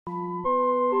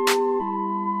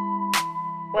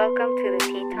Welcome to the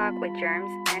Tea Talk with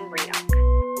Germs and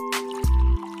Redoc.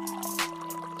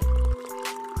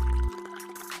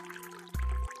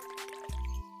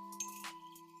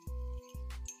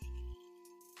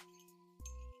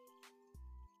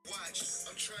 Watch,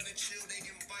 I'm trying to chill, they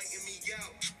inviting me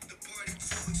out. The party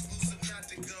so exclusive, not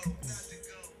to go.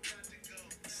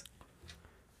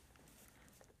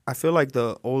 I feel like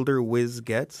the older Wiz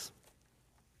gets,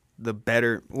 the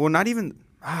better. Well, not even.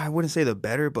 I wouldn't say the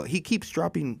better, but he keeps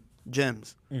dropping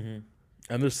gems. Mm-hmm.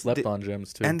 And there's slept on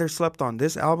gems too. And they're slept on.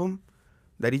 This album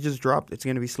that he just dropped, it's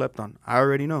gonna be slept on. I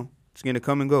already know. It's gonna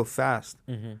come and go fast.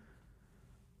 Mm-hmm.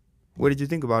 What did you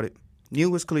think about it? New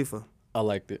Wiz Khalifa. I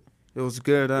liked it. It was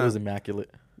good. It was immaculate.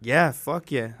 Yeah,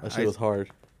 fuck yeah. That shit was hard.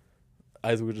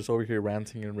 Isaac was just over here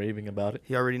ranting and raving about it.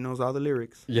 He already knows all the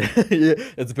lyrics. Yeah, yeah.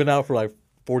 It's been out for like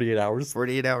 48 hours.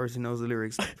 48 hours, he knows the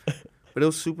lyrics. But it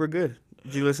was super good.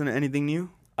 Did you listen to anything new?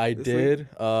 I did.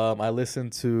 I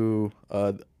listened to,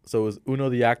 so it was Uno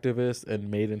the Activist and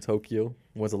Made in Tokyo.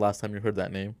 When was the last time you heard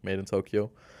that name, Made in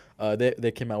Tokyo?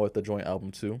 They came out with the joint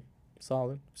album too.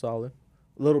 Solid. A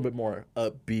little bit more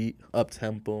upbeat,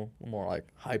 up-tempo, more like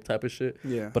hype type of shit.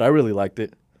 Yeah. But I really liked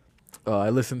it. I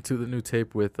listened to the new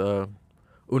tape with Uno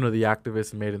the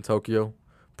Activist and Made in Tokyo.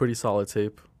 Pretty solid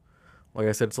tape. Like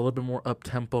I said, it's a little bit more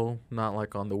up-tempo, not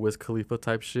like on the Wiz Khalifa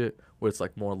type shit, where it's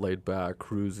like more laid back,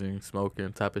 cruising,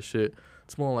 smoking type of shit.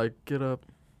 It's more like get up,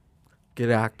 get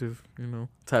active,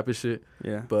 type of shit.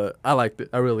 Yeah. But I liked it.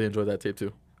 I really enjoyed that tape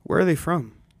too. Where are they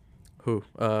from? Who?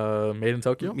 Made in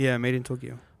Tokyo? Yeah, Made in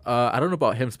Tokyo. I don't know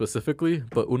about him specifically,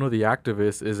 but Uno the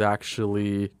Activist is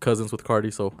actually cousins with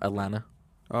Cardi, so Atlanta.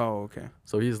 Oh, okay.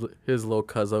 So he's his little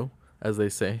cuzzo, as they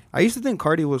say. I used to think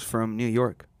Cardi was from New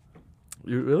York.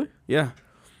 You really? Yeah.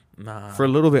 Nah. For a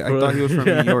little bit, I thought he was from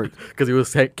New York. Because he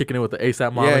was kicking it with the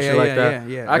ASAP mob and shit like that.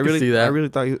 Yeah. I could see that. I really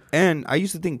thought and I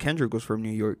used to think Kendrick was from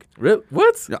New York. Really?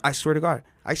 What? No, I swear to God.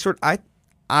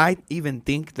 I even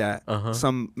think that Uh-huh.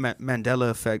 some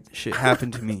Mandela effect shit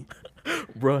happened to me.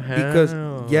 Bro, Because,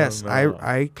 yes, no.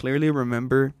 I clearly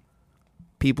remember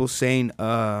people saying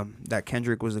that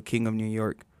Kendrick was the king of New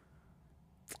York.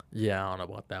 Yeah, I don't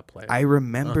know about that play. I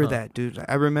remember Uh-huh. that, dude.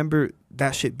 I remember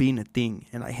that shit being a thing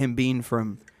and like him being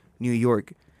from New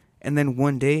York. And then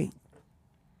one day,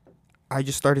 I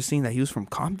just started seeing that he was from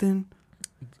Compton.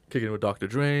 Kicking it with Dr.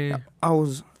 Dre. I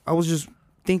was just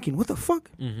thinking, what the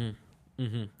fuck?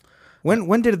 Mm-hmm.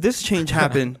 When did this change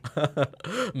happen?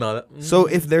 No. So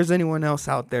if there's anyone else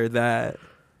out there that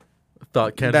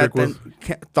Thought Kendrick was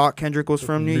thought Kendrick was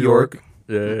from New York,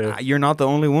 Yeah. you're not the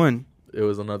only one. It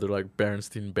was another like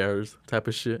Berenstein Bears type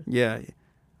of shit. Yeah,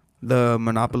 the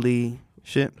Monopoly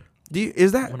shit.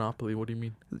 Is that Monopoly? What do you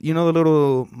mean? the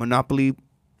little Monopoly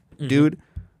dude?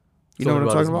 You know what I'm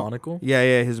talking about? Monocle?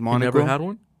 Yeah, his monocle. He never had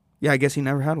one? Yeah, I guess he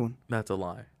never had one. That's a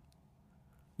lie.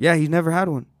 Yeah, he's never had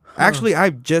one. Actually,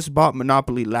 I just bought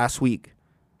Monopoly last week.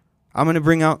 I'm gonna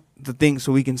bring out the thing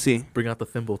so we can see. Bring out the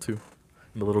thimble too.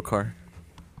 In the little car.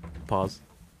 Pause.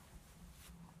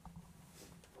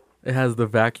 It has the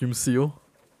vacuum seal.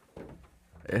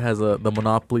 It has the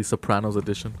Monopoly Sopranos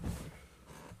edition.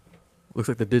 Looks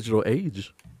like the digital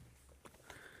age.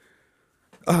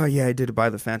 Oh yeah, I did buy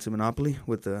the fancy Monopoly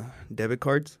with the debit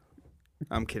cards.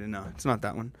 I'm kidding. No, it's not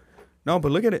that one. No,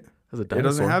 but look at it. Has a It dinosaur.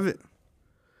 doesn't have it.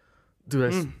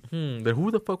 Dude, then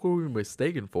who the fuck were we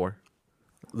mistaken for?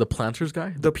 The Planters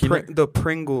guy? The peanut? the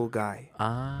Pringle guy.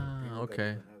 Ah,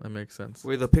 okay. That makes sense.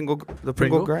 Wait, the Pringle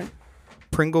Pringle? guy.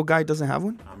 Pringle guy doesn't have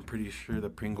one. I'm pretty sure the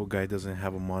Pringle guy doesn't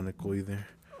have a monocle either.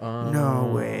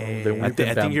 No way. Then I we've been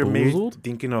I think you're maybe bamboozled?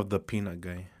 thinking of the peanut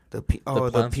guy. The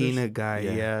Planters? peanut guy.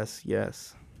 Yeah.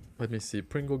 Yes. Let me see.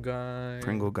 Pringle guy.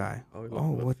 Pringle guy. Oh, look,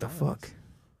 Oh, look what the fast. fuck?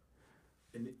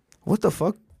 What the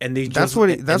fuck? And they That's just, what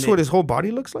and that's they- what his whole body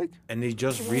looks like. And they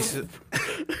just recently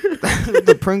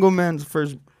The Pringle man's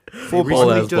first full ball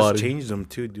body ass just body. changed them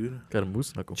too, dude. Got a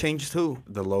moose knuckle. changed too.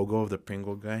 The logo of the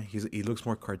Pringle guy. He looks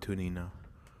more cartoony now.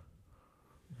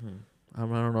 I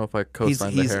don't know if I He's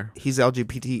co-signed the hair. he's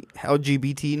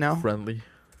LGBT now. Friendly.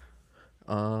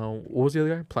 What was the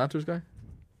other guy? Planters guy?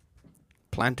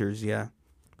 Planters, yeah.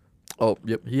 Oh,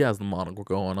 yep. He has the monocle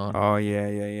going on. Oh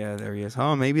yeah. There he is.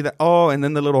 Oh, maybe that. Oh, and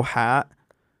then the little hat.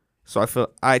 So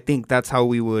I think that's how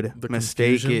we would The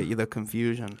mistake confusion? it. The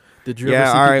confusion. Did you ever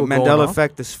Yeah. see All right. people going Mandela off?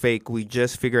 effect is fake. We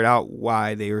just figured out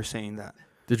why they were saying that.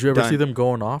 Did you ever see Done. them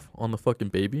going off on the fucking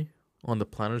baby? On the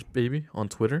Planters baby on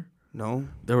Twitter? No.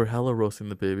 They were hella roasting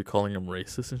the baby, calling him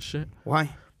racist and shit.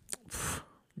 Why?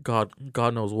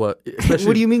 God knows what.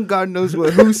 What do you mean? God knows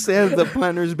what? Who said the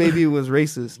planner's baby was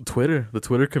racist? Twitter, the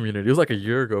Twitter community. It was like a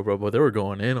year ago, bro, but they were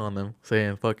going in on them,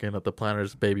 saying fucking that the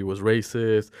planner's baby was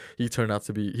racist. He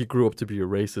grew up to be a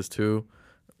racist too.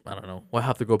 I don't know. We'll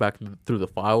have to go back through the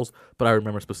files, but I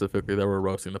remember specifically they were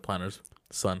roasting the planner's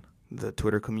son. The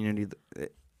Twitter community.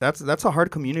 That's a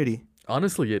hard community.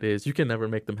 Honestly, it is. You can never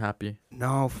make them happy.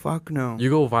 No, fuck no. You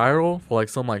go viral for like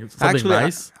something Actually,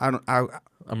 nice. I don't.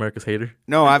 America's hater.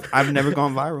 No, I've never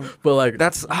gone viral. But like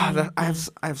That's I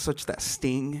have such that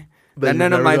sting. That That you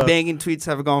none of never my got- banging tweets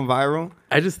have gone viral.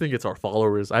 I just think it's our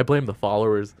followers. I blame the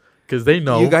followers because they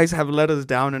know. You guys have let us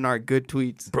down in our good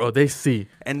tweets, bro, they see.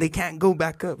 and they can't go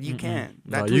back up. You can't.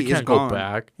 That No, tweet you can't is gone. go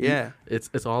back. Yeah.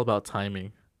 It's all about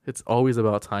timing. It's always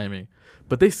about timing.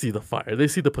 But they see the fire. They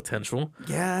see the potential.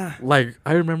 Yeah. Like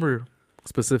I remember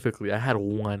specifically, I had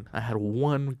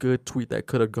one good tweet that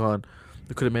could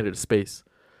have made it a space,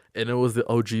 and it was the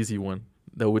OGZ one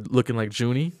that would looking like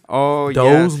Junie. Oh,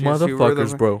 Those yes, you were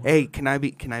motherfuckers, bro. Hey, can I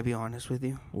be honest with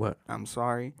you? What? I'm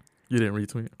sorry. You didn't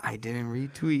retweet, I didn't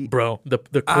retweet. bro. The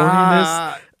corniness,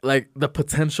 Ah, like the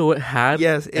potential it had.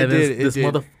 Yes, it and did, This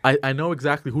it did. I know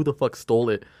exactly who the fuck stole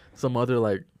it. Some other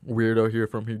like weirdo here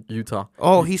from Utah.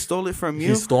 oh, he stole it from you.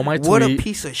 He stole my What a tweet.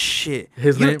 piece of shit.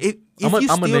 His You know, name- If I'm a you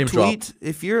steal name drop. tweets,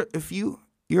 if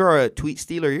you're a tweet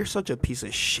stealer, you're such a piece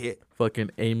of shit.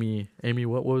 Fucking Amy,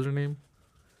 what was her name?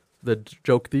 The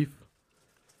joke thief,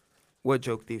 What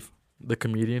joke thief? the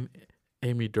comedian,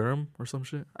 Amy Durham or some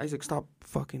shit. Isaac, stop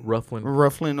fucking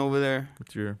Ruffling over there.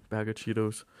 with your bag of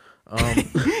Cheetos.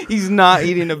 He's not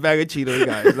eating a bag of Cheetos,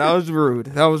 guys. That was rude.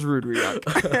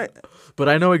 Riyadh. But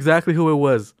I know exactly who it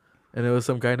was, and it was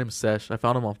some guy named Sesh. I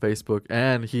found him on Facebook,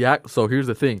 and So here's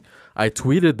the thing: I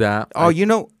tweeted that. Oh, you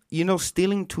know,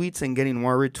 stealing tweets and getting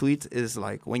more retweets is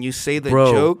like when you say the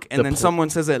Bro, joke and the then someone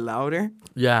says it louder.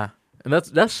 Yeah, and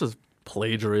that's just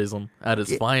plagiarism at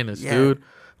its finest, yeah. dude.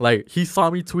 Like he saw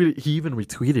me tweet it, he even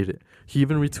retweeted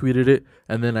it.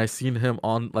 And then I seen him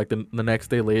on like the next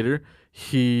day later,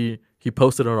 he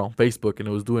posted it on Facebook and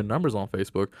it was doing numbers on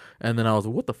Facebook. And then I was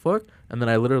like, what the fuck? And then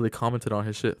I literally commented on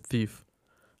his shit, thief.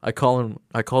 I called him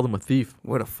a thief,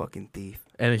 What a fucking thief.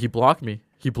 and he blocked me.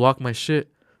 He blocked my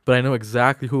shit, but I know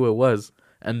exactly who it was,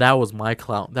 and that was my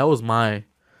clout. That was my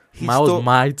was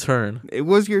my turn. It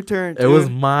was your turn. It was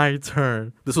dude. my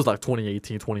turn. This was like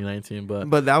 2018, 2019,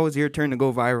 But that was your turn to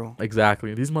go viral.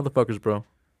 exactly. These motherfuckers, bro.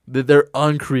 They're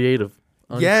uncreative.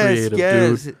 Yes,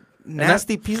 dude.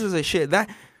 Nasty pieces of shit. That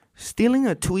stealing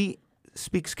a tweet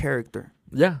speaks character.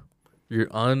 Yeah. You're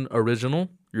unoriginal.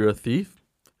 You're a thief.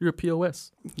 You're a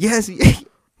POS. Yes,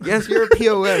 yes, you're a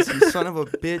POS, you son of a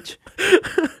bitch.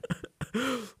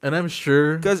 And I'm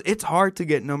sure Because it's hard to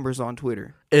get numbers on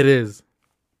Twitter. it is.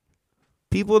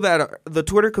 People that are the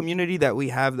Twitter community that we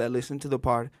have that listen to the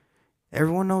pod,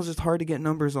 everyone knows it's hard to get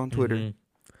numbers on Twitter. Mhm.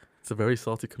 It's a very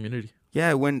salty community.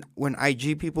 Yeah, when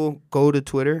IG people go to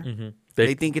Twitter, Mm-hmm.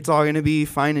 they think it's all gonna be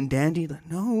fine and dandy. Like,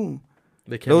 no,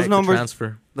 They can't those make numbers- the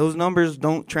transfer. those numbers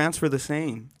don't transfer the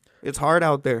same. It's hard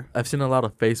out there. I've seen a lot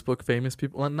of Facebook famous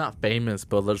people. Well, not famous,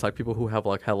 but there's like people who have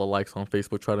like hella likes on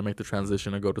Facebook try to make the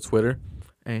transition and go to Twitter.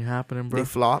 Ain't happening, bro. They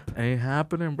flop. Ain't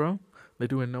happening, bro. They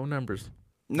doing no numbers.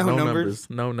 No numbers.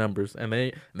 No numbers. And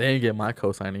they ain't get my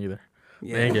cosign either.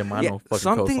 Yeah. They ain't get my no fucking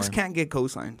Some things cosign. can't get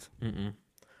cosigns. Mm-mm.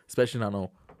 Especially not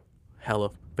no hella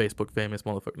Facebook famous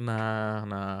motherfucker.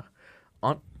 Nah.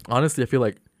 Honestly, I feel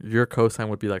like your cosign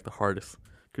would be like the hardest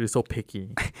because you're so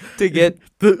picky. to get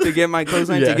my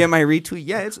cosign, Yeah. to get my retweet.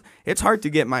 Yeah, it's hard to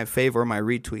get my fave or my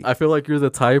retweet. I feel like you're the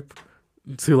type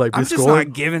to like be I'm just scrolling.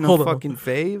 not giving a Hold on. fucking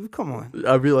fave. Come on.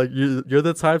 I'd be like, you're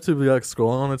the type to be like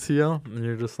scrolling on a TL and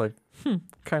you're just like,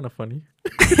 kind of funny.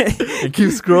 And keep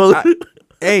scrolling.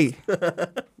 Hey,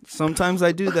 sometimes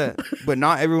I do that, but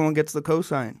not everyone gets the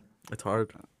cosign. It's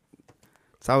hard.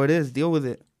 That's how it is. Deal with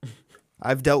it.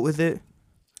 I've dealt with it.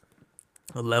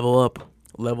 Level up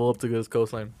to get his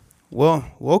cosign. Well,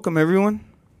 welcome everyone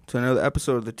to another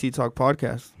episode of the Tea Talk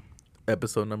podcast.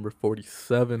 Episode number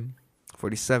 47.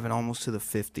 47, almost to the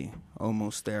 50.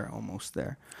 Almost there.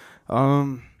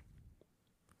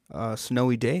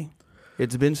 Snowy day.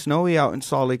 It's been snowy out in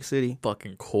Salt Lake City.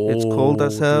 Fucking cold. It's cold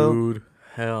as hell. Dude.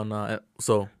 Hell nah.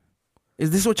 So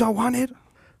Is this what y'all wanted?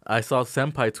 I saw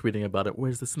Senpai tweeting about it.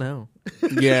 Where's the snow?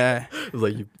 Yeah. It was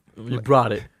like you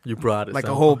brought it. You brought it. Like a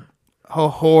Senpai.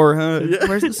 whole whore, huh? Yeah.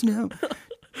 Where's the snow?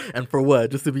 And for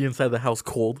what? Just to be inside the house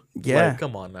cold? Yeah. Like,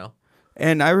 come on now.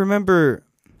 And I remember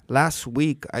last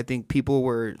week, I think people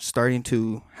were starting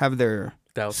to have their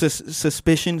Doubts.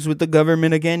 suspicions with the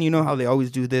government again. You know how they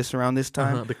always do this around this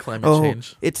time. The climate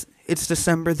change. it's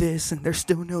December this and there's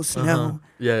still no snow.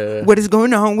 Yeah. What is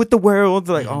going on with the world?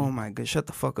 Like, oh my god, shut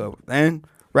the fuck up. And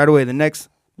right away,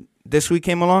 this week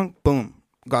came along, boom,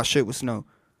 got shit with snow.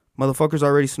 Motherfuckers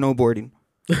already snowboarding.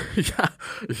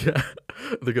 yeah.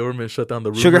 The government shut down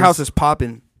the rumors. Sugar House is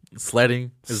popping.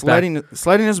 Sledding is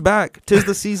Sledding is back. 'Tis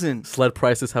the season. Sled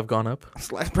prices have gone up.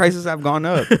 Sled prices have gone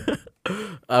up.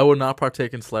 I would not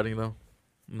partake in sledding though.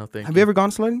 No thank Have you ever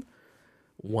gone sledding?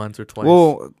 Once or twice.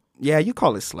 Well, yeah, you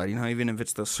call it sledding, huh? Even if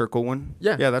it's the circle one.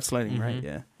 Yeah. Yeah, that's sledding, right? Mhm.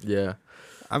 Yeah. Yeah.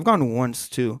 I've gone once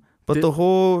too. But the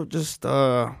whole just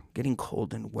getting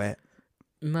cold and wet.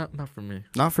 Not for me.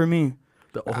 Not for me.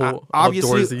 The whole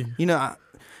Obviously, outdoorsy. you know,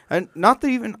 and not that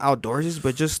even outdoorsy,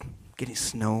 but just getting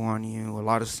snow on you, a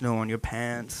lot of snow on your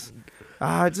pants.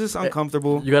 It's just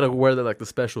uncomfortable. You gotta wear the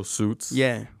special suits.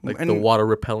 Yeah, Like and the water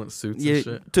repellent suits yeah, and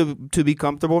shit. to be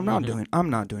comfortable. I'm Mhm.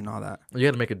 not doing all that. You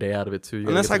gotta make a day out of it too. You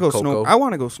gotta Unless get I go some snow. cocoa. I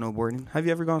want to go snowboarding. Have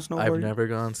you ever gone snowboarding? I've never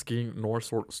gone skiing nor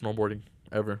snowboarding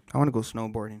ever. I want to go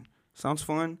snowboarding. Sounds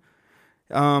fun.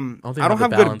 I don't think I don't have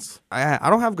the good. balance. I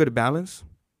don't have good balance.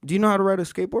 Do you know how to ride a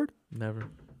skateboard? Never.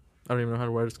 I don't even know how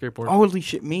to ride a skateboard. Holy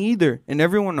shit, me either. And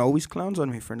everyone always clowns on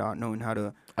me for not knowing how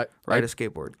to I ride a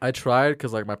skateboard. I tried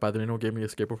because my padrino gave me a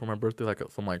skateboard for my birthday,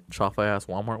 some chafa ass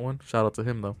Walmart one. Shout out to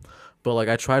him though. But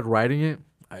I tried riding it,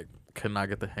 I could not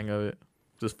get the hang of it.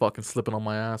 Just fucking slipping on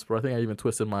my ass, bro. I think I even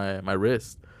twisted my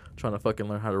wrist trying to fucking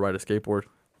learn how to ride a skateboard.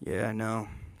 Yeah, I know.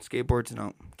 Skateboards,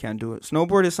 no, can't do it.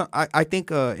 Snowboard is. I think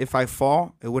if I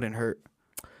fall, it wouldn't hurt.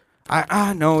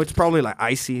 No, it's probably like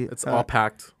icy. It's all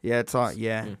packed. Yeah, it's all.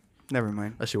 Yeah, Mm. never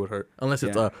mind. That shit would hurt unless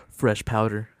it's Yeah. fresh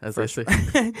powder, as I say.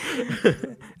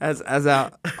 As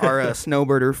our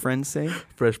snowboarder friends say.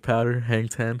 Fresh powder, hang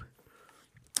ten.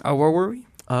 Oh, where were we?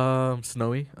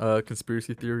 Snowy.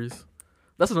 Conspiracy theories.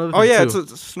 That's another. Oh thing yeah, too.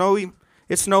 it's snowy.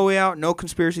 It's snowy out. No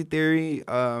conspiracy theory.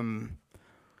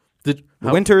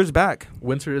 Winter is back.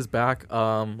 Winter is back.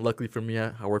 Luckily for me,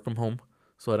 I work from home,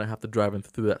 so I don't have to drive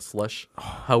through that slush.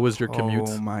 How was your commute?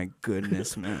 Oh my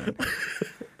goodness, man!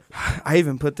 I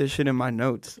even put this shit in my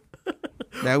notes.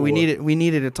 That we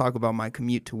needed to talk about my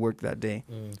commute to work that day.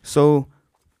 So,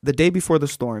 the day before the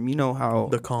storm, you know how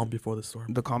The calm before the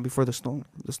storm. the calm before the storm.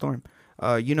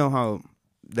 You know how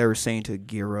they were saying to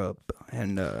gear up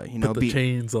and Put the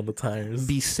chains on the tires.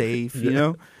 be safe, you Yeah.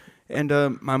 know. And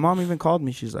my mom even called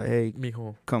me. She's like, "Hey,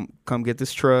 Mijo. come get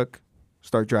this truck.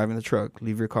 Start driving the truck.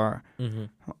 Leave your car." Mm-hmm.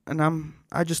 And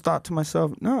I just thought to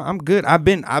myself, "No, I'm good. I've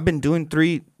been doing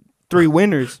three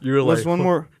winters. You were What's like, one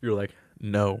more? You're like,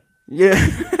 no. Yeah."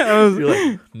 I was, You're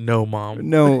like, no, mom.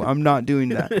 no, I'm not doing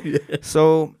that.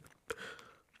 So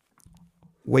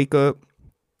wake up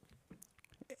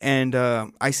and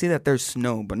I see that there's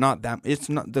snow, but not that. It's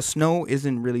not, the snow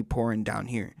isn't really pouring down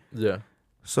here. Yeah.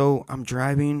 So I'm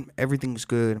driving, everything's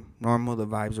good, normal, the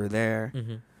vibes are there,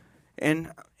 Mm-hmm.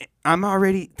 and I'm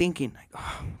already thinking, like,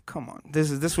 oh, come on,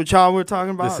 this is what y'all were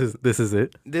talking about. This is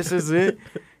it. This is it.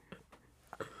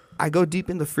 I go deep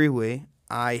in the freeway.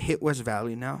 I hit West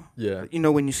Valley now. Yeah. You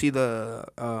know when you see the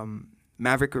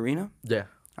Maverick Arena? Yeah.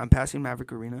 I'm passing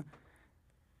Maverick Arena,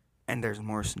 and there's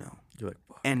more snow, You're like,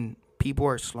 fuck. and people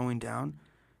are slowing down,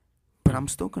 but I'm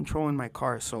still controlling my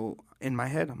car. So in my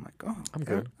head, I'm like, oh, I'm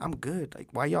good. I'm good. Like,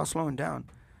 why y'all slowing down?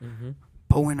 Mm-hmm.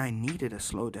 But when I needed to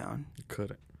slow down, You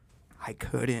couldn't. I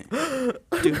couldn't.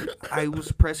 Dude, I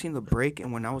was pressing the brake,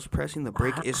 and when I was pressing the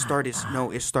brake, it started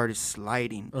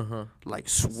sliding, Uh-huh. like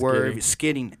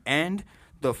skidding. And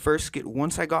the first skid,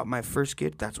 once I got my first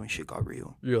skid, that's when shit got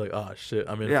real. You're like, oh, shit,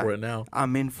 I'm in Yeah. for it now.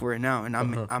 I'm in for it now, and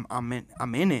I'm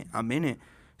in it.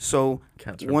 So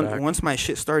Can't turn back. once my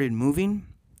shit started moving,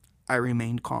 I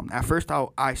remained calm. At first, I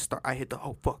hit the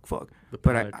fuck, The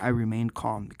but panic. I remained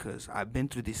calm because I've been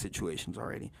through these situations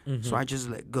already. Mhm. So I just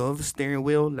let go of the steering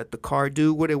wheel, let the car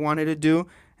do what it wanted to do,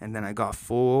 and then I got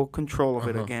full control of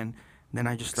it Uh-huh. again. Then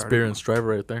I just started. Experienced driver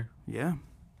right there. Yeah.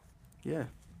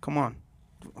 Come on,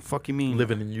 fuck you mean?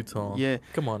 Living in Utah. Yeah.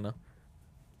 Come on now.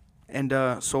 And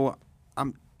so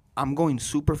I'm going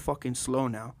super fucking slow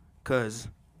now, cause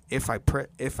if I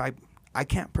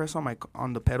can't press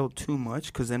on the pedal too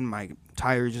much, cause then my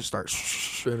tires just start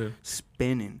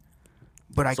spinning.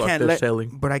 But I Start can't let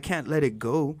fishailing. but I can't let it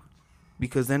go,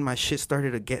 because then my shit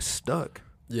started to get stuck.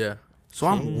 Yeah. So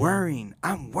I'm worrying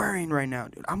right now,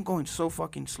 dude. I'm going so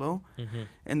fucking slow. Mm-hmm.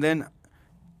 And then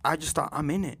I just thought, I'm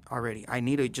in it already. I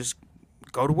need to just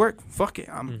go to work. Fuck it.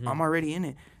 I'm already in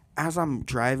it. As I'm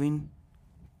driving,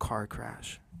 car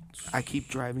crash. I keep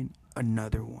driving,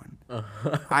 another one.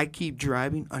 I keep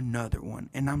driving, another one.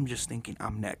 And I'm just thinking,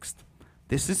 I'm next.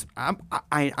 this is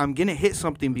I'm gonna hit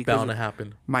something because Bound to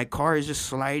happen. my car is just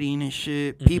sliding and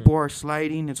shit. Mhm. People are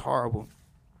sliding. It's horrible.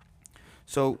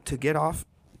 So to get off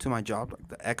to my job, like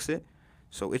the exit,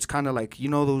 so it's kind of like, you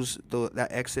know, that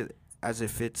exit as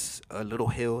if it's a little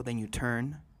hill, then you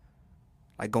turn,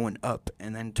 like going up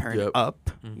and then turn Yep.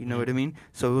 up. You know Mhm. what I mean?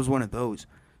 So it was one of those.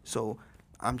 So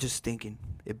I'm just thinking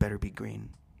it better be green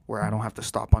where I don't have to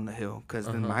stop on the hill, because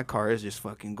then Uh-huh. my car is just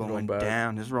fucking going Going back.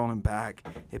 down. It's rolling back.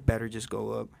 It better just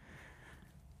go up.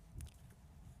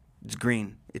 It's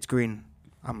green. It's green.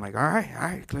 I'm like, all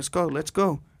right, let's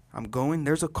go. I'm going.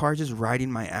 There's a car just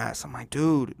riding my ass. I'm like,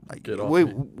 dude, like, Get off wait,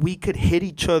 me. we could hit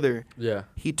each other. Yeah.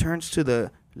 He turns to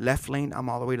the left lane. I'm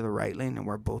all the way to the right lane, and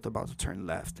we're both about to turn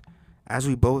left. As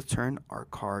we both turn, our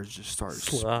cars just start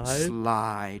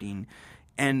sliding,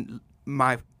 and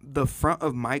the front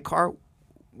of my car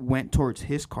went towards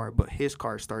his car, but his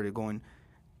car started going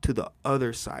to the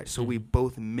other side, so we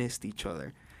both missed each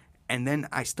other. And then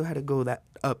I still had to go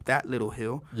up that little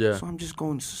hill. Yeah. So I'm just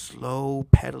going slow,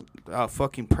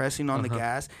 fucking pressing on the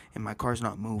gas, and my car's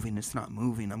not moving. It's not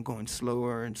moving. I'm going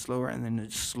slower and slower, and then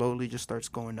it slowly just starts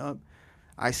going up.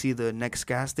 I see the next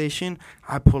gas station.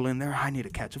 I pull in there. I need to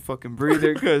catch a fucking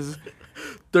breather because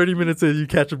 30 minutes in, you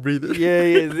catch a breather.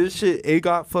 yeah, this shit, it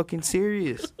got fucking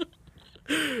serious.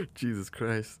 Jesus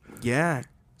Christ. Yeah.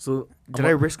 So Did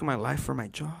I risk my life for my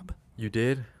job? You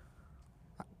did?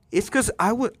 It's because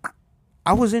I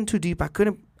was in too deep. I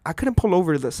couldn't pull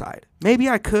over to the side. Maybe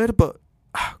I could, but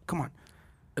come on.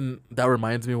 And that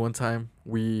reminds me one time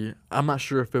I'm not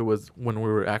sure if it was when we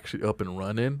were actually up and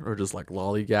running or just like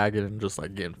lollygagging and just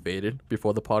like getting faded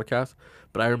before the podcast.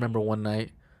 But I remember one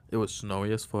night it was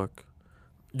snowy as fuck.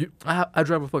 I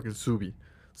drive a fucking Subi,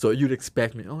 so you'd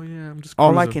expect me. Oh yeah, I'm just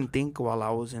All I cruising." can think while I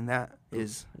was in that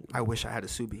is I wish I had a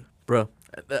Subi. Bro,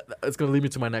 it's gonna lead me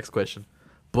to my next question.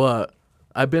 But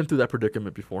I've been through that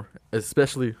predicament before,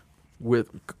 especially with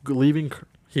leaving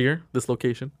here, this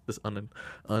location, this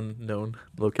unknown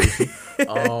location,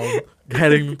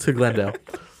 heading to Glendale.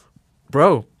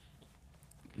 Bro,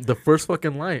 the first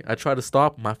fucking light, I tried to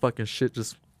stop, my fucking shit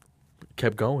just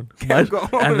kept going.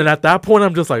 And then at that point,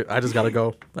 I'm just like, I just gotta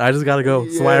go.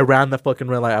 So I ran the fucking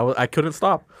red light. I couldn't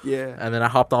stop. Yeah. And then I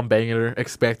hopped on Bangor,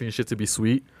 expecting shit to be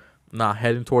sweet. Nah,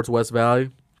 heading towards West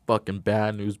Valley. Fucking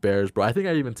bad news bears, bro. I think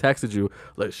I even texted you,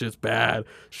 like, shit's bad.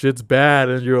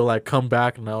 And you were like, come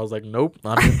back. And I was like, nope,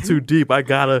 I'm in too deep. I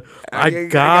gotta,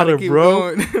 keep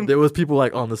bro. going. There was people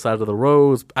like on the side of the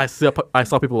roads. I saw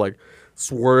people like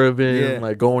swerving,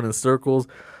 like going in circles.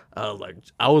 I was like,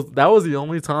 that was the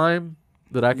only time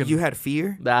that I can. You had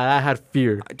fear? That I had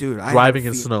fear, Dude, driving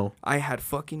in snow. I had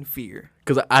fucking fear.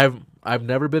 Because I've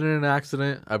never been in an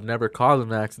accident. I've never caused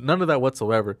an accident. None of that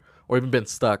whatsoever. Or even been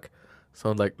stuck. So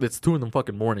I'm like, it's 2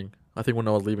 a.m. I think when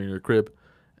I was leaving your crib.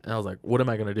 And I was like, what am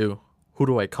I going to do? Who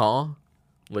do I call?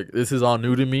 Like, this is all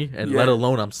new to me. And let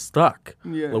alone I'm stuck.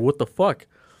 Yeah. Like, what the fuck?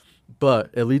 But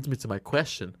it leads me to my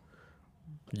question.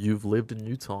 You've lived in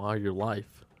Utah all your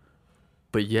life.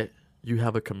 But yet you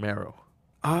have a Camaro.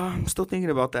 I'm still thinking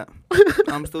about that.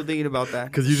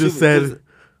 Because you just said,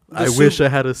 I wish I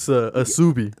had a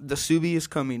Subi. The Subi is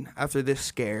coming after this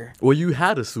scare. Well, you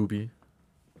had a Subi.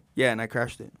 Yeah, and I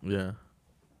crashed it. Yeah.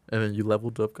 And then you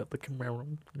leveled up, got the Camaro,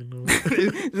 you know.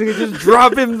 Just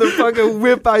drop him the fucking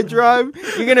whip I drive.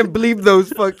 You're going to bleep those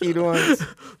fucking ones.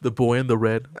 The boy in the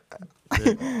red.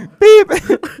 Yeah. Beep.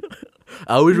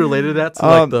 I always related that to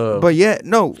like the... But yeah,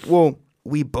 no. Well,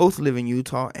 we both live in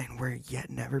Utah, and we're yet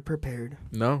never prepared.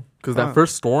 No, because that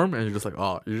first storm, and you're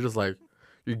just like,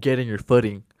 you're getting your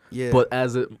footing. Yeah. But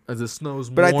as it snows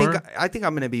but more... I think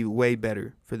I'm going to be way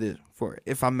better for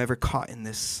if I'm ever caught in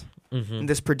this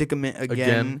predicament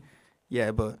again.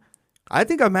 Yeah, but I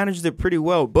think I managed it pretty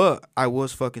well, but I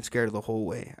was fucking scared the whole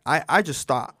way. I just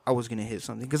thought I was going to hit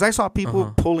something because I saw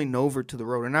people pulling over to the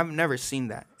road, and I've never seen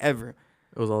that ever.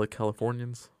 It was all the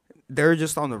Californians. They're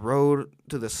just on the road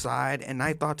to the side, and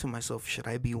I thought to myself, should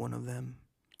I be one of them?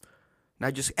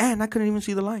 And I couldn't even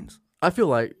see the lines. I feel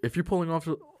like if you're pulling off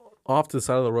to the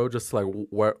side of the road just to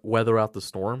like weather out the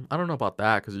storm, I don't know about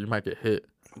that because you might get hit.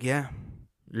 Yeah.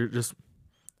 You're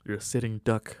a sitting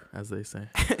duck, as they say.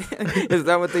 Is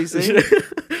that what they say?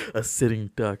 A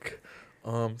sitting duck.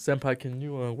 Senpai, can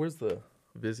you where's the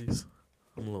Vizzies?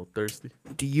 I'm a little thirsty.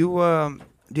 Do you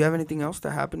have anything else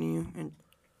that happened to you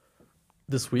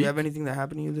this Do week? you have anything that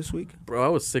happened to you this week? Bro, I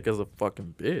was sick as a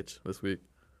fucking bitch this week.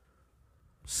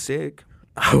 Sick.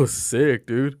 I was sick,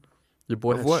 dude. Your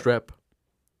boy had what? strep.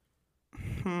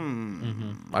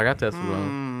 I got tested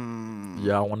on.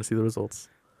 Yeah, I want to see the results.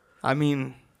 I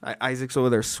mean, Isaac's over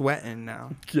there sweating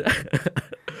now. Yeah.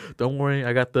 Don't worry,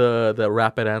 I got the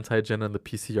rapid antigen and the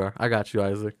PCR. I got you,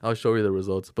 Isaac. I'll show you the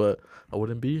results, but I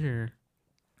wouldn't be here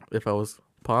if I was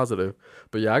positive.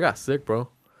 But yeah, I got sick, bro.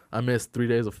 I missed 3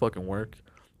 days of fucking work,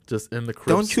 just in the crib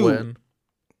Don't you- sweating.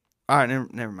 All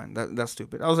right, never mind. That's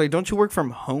stupid. I was like, don't you work from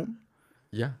home?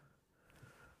 Yeah.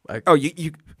 Oh,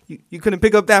 you couldn't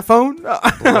pick up that phone?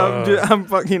 I'm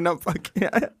fucking.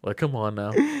 Like, come on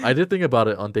now. I did think about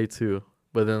it on day 2,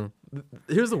 but then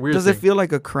here's the weird Does thing. it feel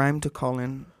like a crime to call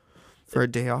in for a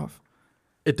day off?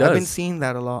 It does. I've been seeing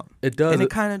that a lot. It does. And it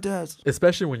kind of does.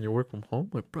 Especially when you work from home.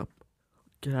 Like, bro,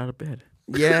 get out of bed.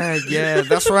 Yeah.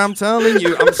 That's what I'm telling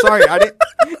you. I'm sorry. I didn't.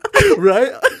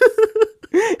 Right?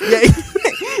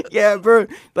 Yeah, bro.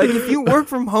 Like, if you work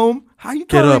from home, how you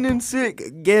Get calling up. in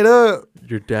sick? Get up.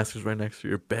 Your desk is right next to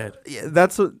your bed. Yeah,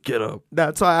 that's what. Get up.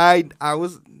 That's why I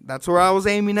was. That's where I was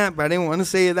aiming at, but I didn't want to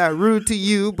say it that rude to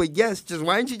you. But yes, just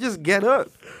why didn't you just get up?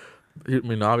 I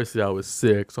mean, obviously I was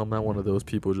sick, so I'm not one of those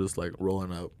people just like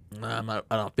rolling up. Nah, I'm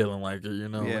not feeling like it, you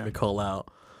know. Yeah. Let me call out.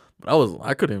 But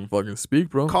I couldn't even fucking speak,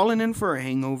 bro. Calling in for a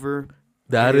hangover.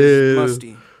 That is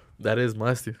musty. That is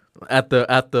musty. At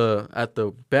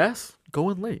the best,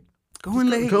 going late.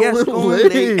 Going late, Going yes, going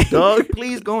late, late, dog.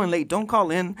 Please going late. Don't call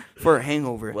in for a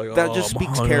hangover. Like, that oh, just I'm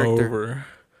speaks character. hungover.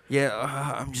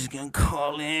 Yeah, I'm just gonna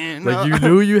call in. Like you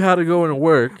knew you had to go into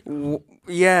work,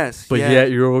 Yes, but yeah.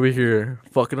 yet you're over here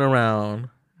fucking around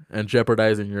and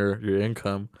jeopardizing your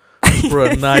income for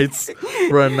a night's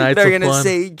They're of gonna fun.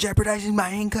 say jeopardizing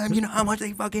my income. You know how much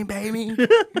they fucking pay me?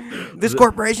 This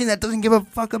corporation that doesn't give a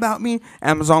fuck about me.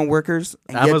 Amazon workers.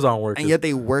 Amazon workers. And yet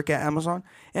they work at Amazon.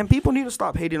 And people need to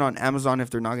stop hating on Amazon if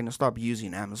they're not gonna stop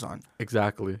using Amazon.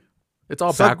 Exactly. It's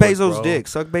all Suck backwards, Bezos' bro. dick.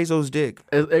 Suck Bezos' dick.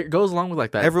 It goes along with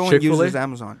like that. Everyone Chick-fil-A, uses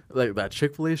Amazon. like that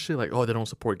Chick-fil-A shit. Like, oh, they don't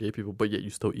support gay people, but yet you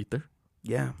still eat there.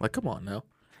 Yeah. Like, come on now.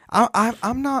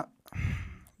 I'm not.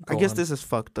 I Go guess on. this is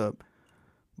fucked up,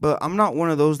 but I'm not one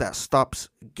of those that stops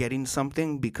getting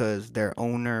something because their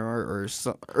owner or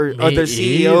their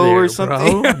CEO or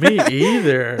something Bro. Me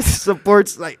either.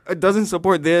 supports doesn't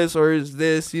support this or is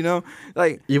this, you know,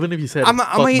 like Even if you said I'ma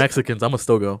fuck eat- Mexicans, I'ma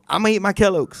still go. I'm gonna eat my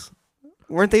Kellogg's.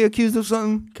 Weren't they accused of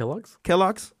something? Kellogg's,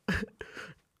 Kellogg's?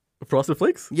 Frosted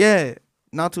Flakes. Yeah,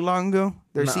 not too long ago.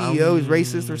 Their Nah, CEO is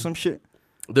racist or some shit.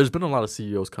 There's been a lot of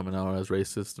CEOs coming out as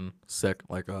racist and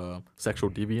sexual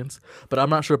deviants, but I'm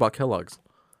not sure about Kellogg's.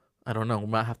 I don't know. We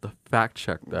might have to fact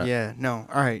check that. Yeah, no.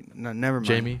 All right, no, never mind.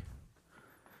 Jamie,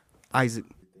 Isaac.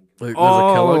 like, there's a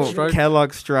Kellogg strike.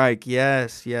 Kellogg strike.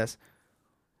 Yes.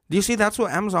 Do you see that's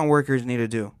what Amazon workers need to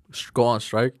do? Go on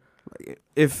strike.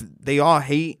 If they all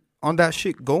hate on that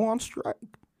shit, go on strike.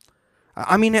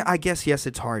 I mean, I guess, yes,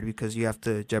 it's hard because you have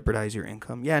to jeopardize your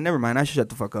income. Yeah, never mind. I should shut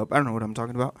the fuck up. I don't know what I'm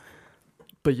talking about.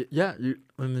 But yeah, and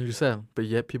then you said, but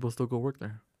yet people still go work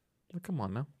there. Like, come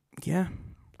on now. Yeah.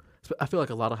 I feel like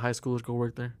a lot of high schoolers go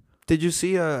work there. Did you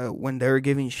see when they were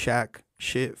giving Shaq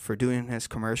shit for doing his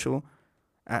commercial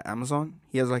at Amazon?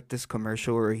 He has like this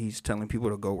commercial where he's telling people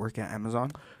to go work at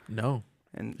Amazon. No,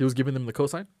 And he was giving them the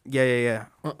cosign. yeah.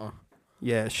 Uh-uh.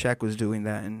 Yeah, Shaq was doing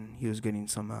that and he was getting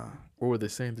some What were they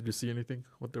saying? Did you see anything?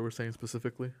 What they were saying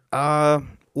specifically?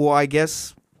 well, I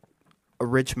guess a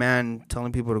rich man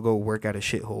telling people to go work at a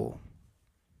shithole.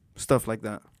 Stuff like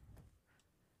that.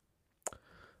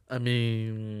 I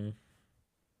mean,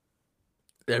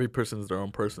 every person is their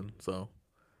own person, so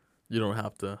you don't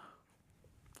have to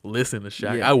listen to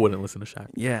Shaq. Yeah. I wouldn't listen to Shaq.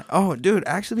 Yeah. Oh, dude,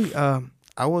 actually, I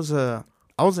was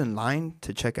in line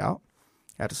to check out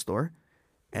at a store,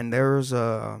 and there's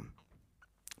a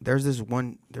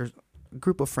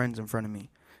group of friends in front of me,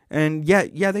 and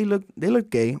yeah, they look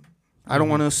gay. I don't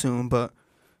want to assume, but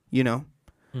you know.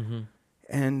 Mm-hmm.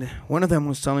 And one of them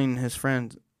was telling his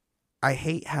friend, "I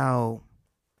hate how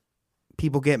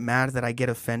people get mad that I get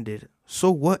offended. So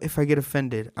what if I get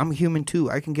offended? I'm human too.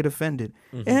 I can get offended."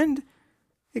 Mm-hmm. And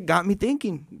it got me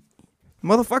thinking,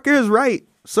 motherfucker is right.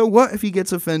 So what if he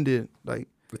gets offended? Like,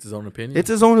 It's his own opinion. it's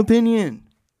his own opinion.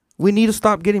 We need to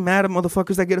stop getting mad at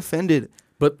motherfuckers that get offended.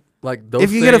 But like those.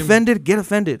 If you get offended, get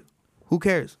offended. Who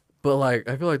cares? But like,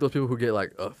 I feel like those people who get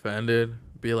like offended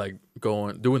be like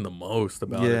doing the most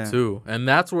about Yeah. it too, and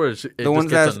that's where it just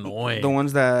gets annoying. The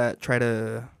ones that try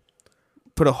to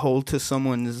put a hold to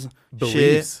someone's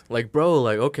Beliefs, shit. like bro,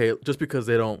 like okay, just because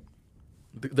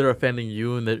they're offending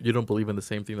you and that you don't believe in the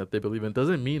same thing that they believe in,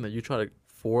 doesn't mean that you try to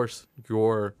force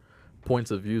your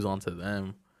points of views onto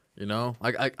them. You know,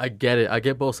 I get it. I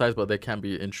get both sides, but they can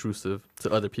be intrusive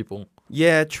to other people.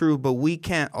 Yeah, true. But we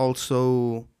can't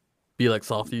also. Be like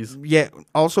softies. Yeah.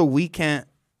 Also, we can't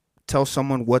tell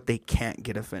someone what they can't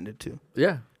get offended to.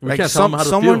 Yeah, we Like can't tell them how to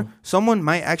someone, feel. someone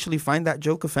might actually find that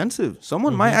joke offensive.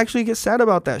 Someone might actually get sad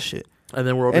about that shit. And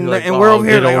then we're over and here like, and we're over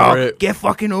here get like, over oh, it. get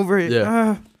fucking over it.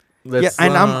 Yeah. Yeah,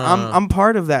 and I'm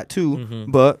part of that too.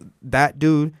 Mhm. But that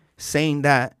dude saying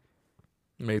that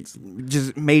mates.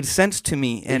 just made sense to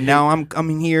me, and hit- now I'm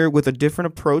coming here with a different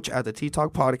approach at the T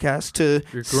Talk podcast to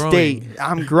You're state growing.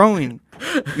 I'm growing.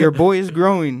 Your boy is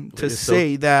growing to It's so-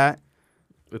 say that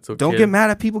It's okay. don't get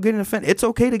mad at people getting offended. It's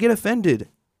okay to get offended,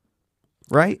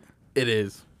 right? It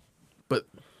is.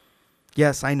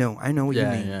 Yes, I know what you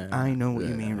Yeah, mean. yeah, I know what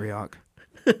you yeah. mean, Ryok.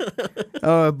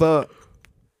 But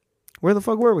where the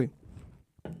fuck were we?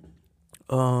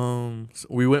 So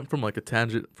we went from like a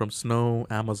tangent from snow,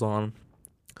 Amazon,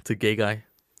 to gay guy.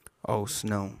 Oh,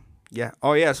 snow. Yeah.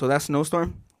 Oh yeah. So that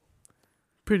snowstorm.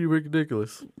 Pretty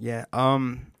ridiculous. Yeah.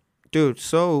 Dude.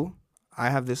 So I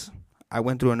have this. I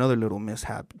went through another little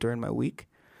mishap during my week.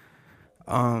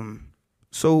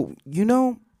 So you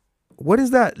know, what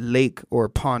is that lake or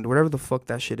pond, whatever the fuck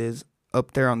that shit is,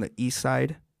 up there on the east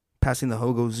side, passing the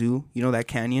Hogo Zoo? You know that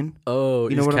canyon? Oh,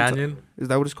 You know East what I'm Canyon. Is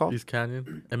that what it's called? East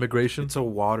Canyon. Immigration. It's a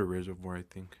water reservoir, I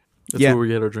think. That's Yeah. where we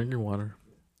get our drinking water.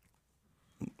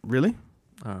 Really?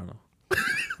 I don't know.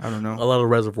 I don't know. A lot of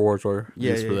reservoirs are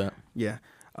Yeah, used for yeah, that.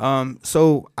 Yeah.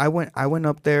 So I went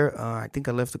up there. I think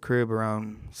I left the crib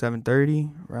around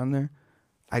 7:30, around there.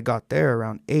 I got there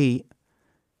around 8.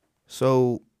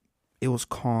 So it was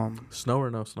calm. Snow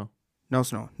or no snow? No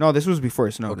snow. No, this was before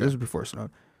it snowed. Okay. This was before it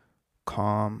snowed.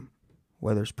 Calm.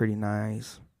 Weather's pretty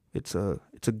nice. It's a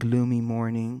gloomy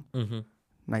morning. Mm-hmm.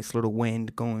 Nice little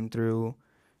wind going through.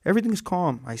 Everything's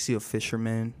calm. I see a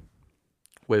fisherman.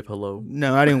 Wave hello.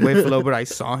 No, I didn't wait for low, but I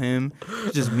saw him.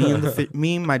 It's just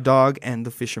me and my dog and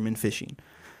the fisherman fishing.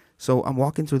 So I'm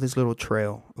walking through this little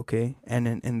trail, okay? And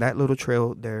in that little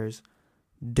trail, there's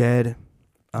dead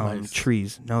Mice.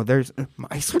 trees. No, there's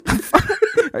mice. What the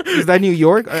fuck? Is that New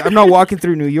York? I'm not walking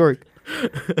through New York.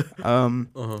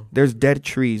 There's dead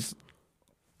trees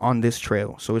on this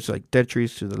trail. So it's like dead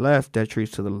trees to the left, dead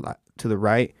trees to the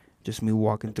right. Just me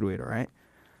walking through it, all right?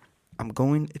 I'm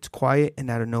going, it's quiet, and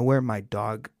out of nowhere, my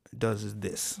dog does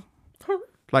this.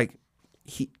 Like,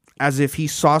 as if he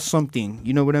saw something.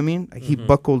 You know what I mean? Like, he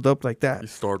buckled up like that. He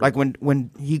started. Like,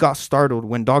 when he got startled,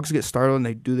 when dogs get startled and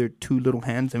they do their two little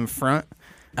hands in front.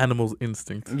 Animal's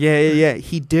instinct. Yeah.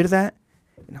 He did that.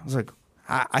 And I was like,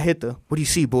 I hit the, what do you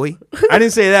see, boy? I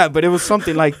didn't say that, but it was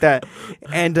something like that.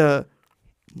 And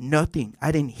nothing.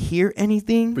 I didn't hear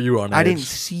anything. But you were on I edge. didn't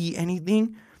see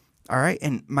anything. All right.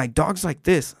 And my dog's like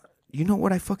this. You know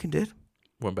what I fucking did?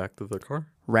 Went back to the car.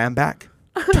 Ran back.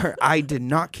 I did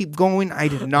not keep going. I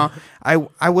did not.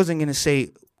 I wasn't going to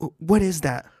say, what is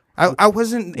that? I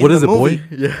wasn't in What the is it, movie. boy?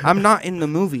 Yeah. I'm not in the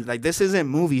movie. Like, this isn't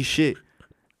movie shit.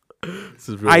 This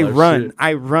is real I life run. shit.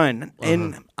 I run.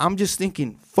 And I'm just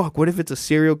thinking, fuck, what if it's a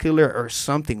serial killer or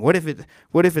something? What if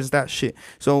it's that shit?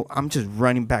 So I'm just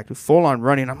running back, full on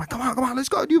running. I'm like, come on, let's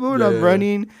go, dude. Yeah, I'm yeah.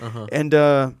 running. Uh-huh. And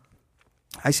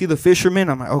I see the fisherman.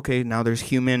 I'm like, okay, now there's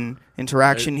human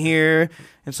interaction here.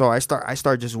 And so I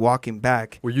start just walking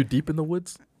back. Were you deep in the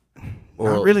woods?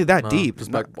 Not really that deep.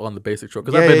 Just Not- back on the basic trail.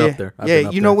 Because I've been up there. I've been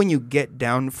up you know there. when you get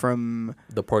down from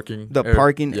The parking. the area-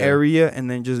 parking yeah. area and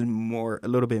then just a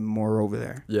little bit more over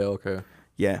there. Yeah, okay.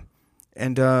 Yeah.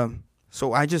 And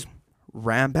so I just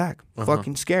ran back,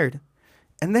 fucking scared.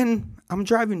 And then I'm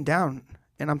driving down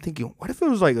and I'm thinking, what if it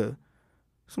was like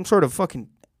some sort of fucking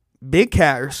big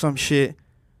cat or some shit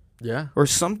Yeah. or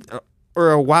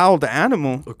or a wild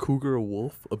animal A cougar, a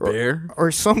wolf, a bear.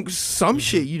 or some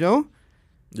shit, you know?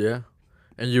 Yeah.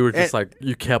 And you were just like,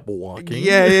 you kept walking.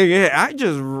 Yeah. I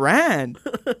just ran.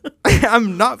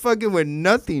 I'm not fucking with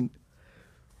nothing.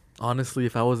 Honestly,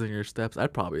 if I was in your steps,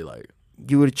 I'd probably like,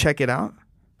 You would check it out?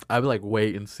 I'd be like,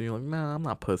 wait and see. Like, nah, I'm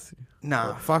not pussy.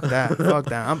 Nah, fuck that. Fuck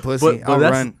that. I'm pussy. But I'll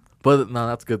that's, run. But no,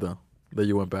 that's good though that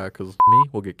you went back because me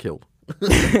will get killed.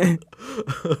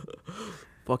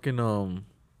 Fucking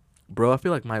bro, I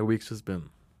feel like my week's just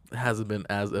hasn't been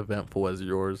as eventful as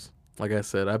yours. Like I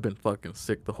said, I've been fucking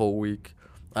sick the whole week.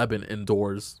 I've been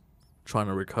indoors trying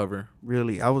to recover.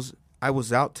 Really, I was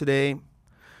out today.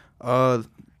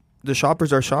 The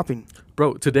shoppers are shopping.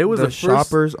 Bro, today was The the first.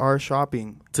 shoppers are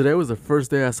shopping. Today was the first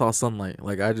day I saw sunlight.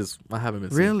 Like I haven't been.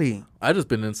 seeing- Really? I just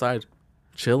been inside,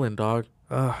 chilling, dog.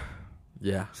 Ugh,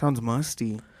 Yeah. sounds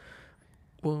musty.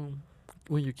 Well,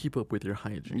 when you keep up with your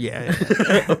hygiene. Yeah.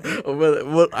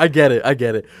 but I get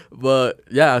it. But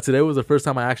yeah, today was the first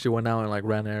time I actually went out and like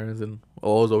ran errands and I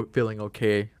was feeling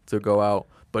okay to go out.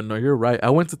 But no, you're right. I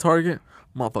went to Target.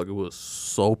 Motherfucker was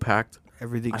so packed.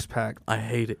 Everything's packed. I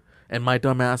hate it. And my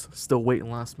dumb ass still waiting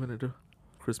last minute to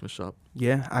Christmas shop.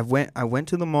 Yeah, I went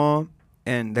to the mall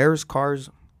and there's cars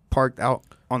parked out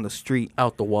on the street.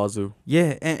 Out the wazoo.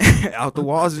 Yeah, and out the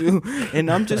wazoo. And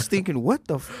I'm just thinking, what?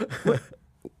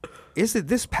 Is it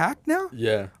this packed now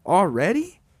Yeah.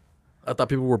 already? I thought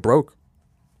people were broke.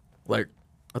 Like,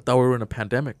 I thought we were in a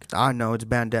pandemic. I know it's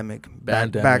pandemic. Back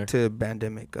Bandemic. to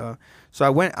pandemic. So I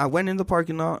went in the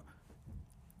parking lot,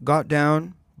 got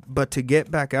down, but to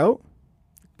get back out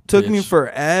took me Bitch.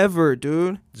 forever,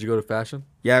 dude. Did you go to fashion?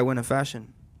 Yeah, I went to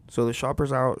fashion. So the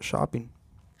shoppers are out shopping.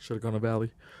 Should have gone to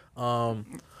Valley. No.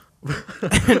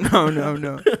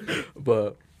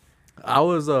 But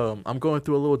I'm going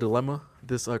through a little dilemma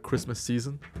this Christmas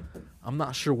season. I'm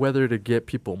not sure whether to get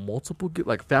people multiple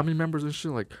like family members and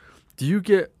shit. Like, do you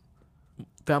get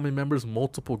family members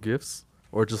multiple gifts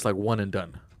or just like one and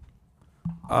done?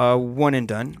 One and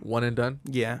done. One and done.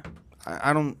 Yeah,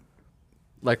 I don't.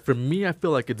 Like for me, I feel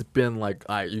like it's been like,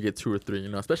 you get 2 or 3, you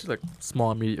know, especially like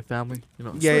small immediate family, you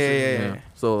know. Yeah. especially,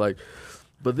 So like,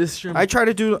 but this year I try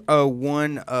to do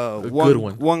one good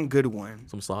one. one good one.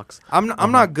 some socks. I'm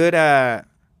not good at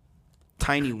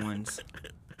tiny ones.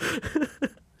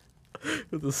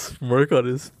 With a smirk on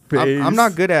his face. I'm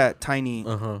not good at tiny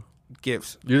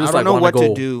gifts. You just, I don't like, know what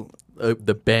wanna to go do.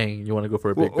 The bang. You want to go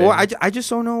for a big Well, bang. I just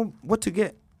don't know what to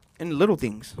get in little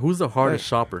things. Who's the hardest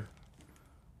shopper?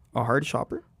 A hard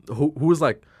shopper? Who's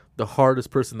like the hardest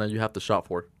person that you have to shop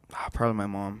for? Probably my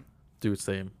mom. Dude,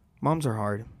 same. Moms are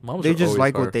hard. Moms They are just always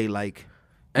like hard. what they like. You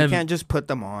And can't just put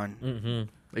them on.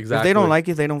 exactly. If they don't like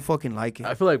it, they don't fucking like it.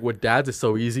 I feel like with dads it's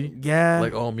so easy. Yeah.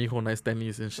 Like, oh, mijo, nice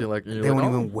tenis and shit. Like, they won't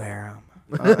even wear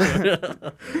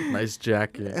them. nice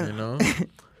jacket, you know.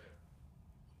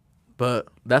 But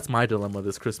that's my dilemma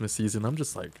this Christmas season. I'm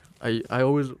just like, I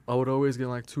would always get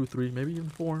like 2, 3, maybe even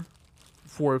 4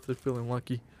 if they're feeling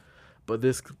lucky. But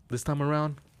this time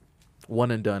around,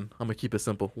 one and done. I'm gonna keep it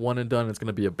simple. One and done. It's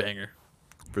gonna be a banger,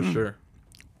 for sure.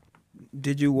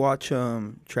 Did you watch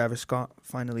Travis Scott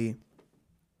finally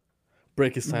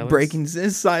Break his silence. breaking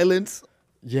his silence?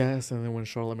 Yes, and then when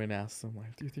Charlamagne asked him,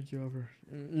 like, "Do you think you ever?"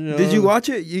 Did you watch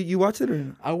it? You watched it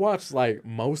or? I watched like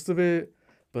most of it,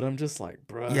 but I'm just like,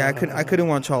 bruh. Yeah, I couldn't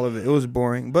watch all of it. It was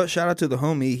boring. But shout out to the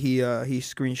homie. He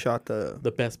screenshot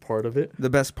the best part of it. the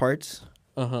best parts.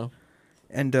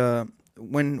 And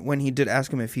when he did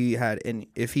ask him if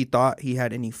he thought he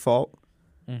had any fault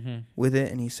with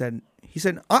it, and he said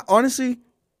honestly,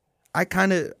 I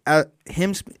kind of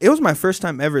it was my first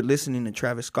time ever listening to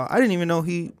Travis Scott. I didn't even know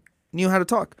he knew how to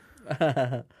talk.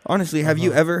 Honestly, have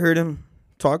you ever heard him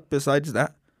talk besides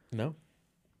that? No.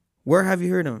 Where have you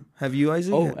heard him? Have you,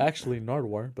 Isaac? Oh, actually,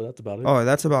 Nardwar, but that's about it. Oh,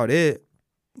 that's about it.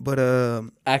 But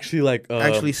Actually, like,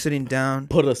 actually sitting down.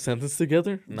 put a sentence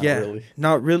together? Not really.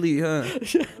 Not really.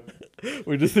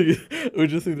 We just think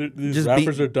that these Just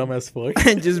rappers are dumb as fuck.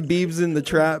 And just Biebs in the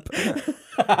trap.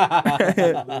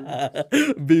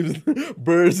 Beeps,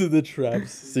 birds in the trap,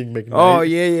 sing McKnight. Oh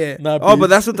yeah. Not Oh, but Biebs.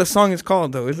 that's what the song is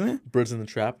called, though, isn't it? Birds in the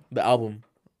Trap, the album.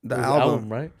 The It was album.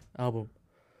 right? Album.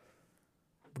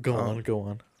 Go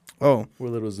on. Oh We're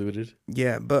a little zooted.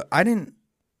 yeah, but I didn't.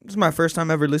 This is my first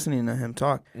time ever listening to him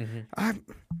talk.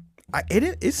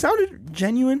 It sounded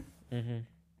genuine.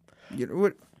 You know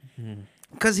what?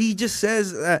 Because he just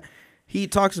says that he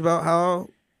talks about how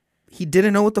he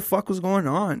didn't know what the fuck was going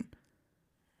on.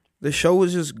 The show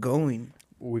was just going,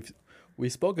 We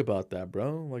spoke about that,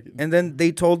 bro. Like, and then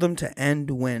they told him to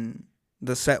end when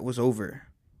the set was over.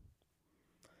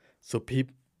 so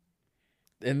people,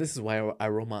 and this is why I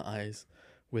roll my eyes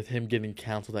with him getting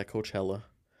canceled at Coachella.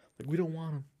 Like, we don't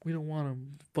want him. We don't want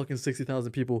him. Fucking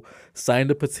 60,000 people signed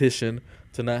a petition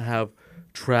to not have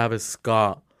Travis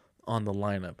Scott on the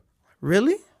lineup.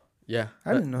 Really? Yeah,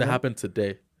 I didn't know that that. happened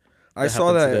today. I That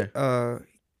saw happened that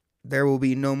there will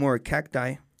be no more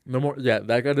cacti. No more. Yeah,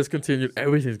 that got discontinued.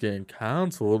 Everything's getting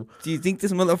canceled. Do you think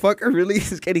this motherfucker really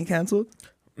is getting canceled?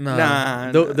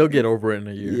 Nah, they'll get over it in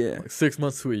a year. Yeah. Like 6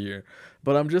 months to a year.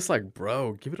 But I'm just like,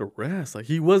 bro, give it a rest. Like,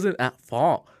 he wasn't at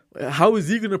fault. How is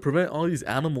he gonna prevent all these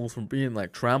animals from being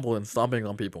like trampled and stomping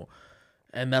on people?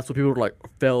 And that's what people like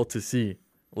fail to see.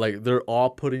 Like, they're all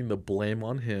putting the blame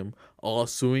on him, all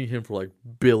suing him for like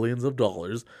billions of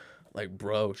dollars. Like,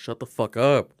 bro, shut the fuck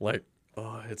up. Like,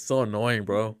 oh, it's so annoying,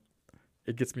 bro.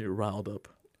 It gets me riled up.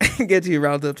 Gets you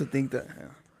riled up to think that.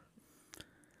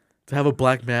 To have a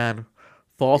black man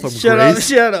fall from Shut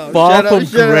grace, up! fall shut up, from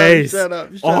shut grace,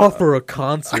 up, all up. for a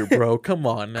concert, bro. Come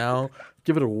on now,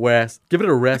 give it a rest. Give it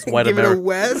a rest, white Give it a America.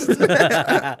 West.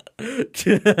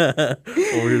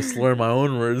 Over here slurring my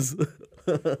own words.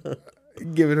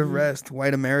 Give it a rest,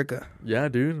 white America. Yeah,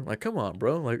 dude. Like, come on,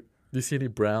 bro. Like, do you see any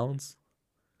Browns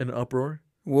in an uproar?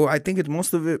 Well, I think it's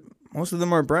most of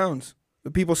them are Browns. The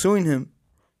people suing him.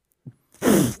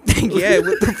 Yeah,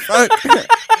 what the fuck?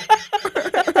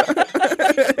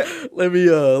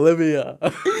 let me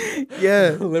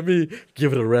Yeah. let me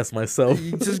give it a rest myself.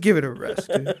 You just give it a rest,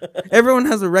 dude. Everyone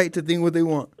has a right to think what they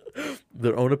want.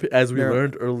 Their own as we Their-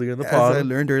 learned earlier in the As pod. I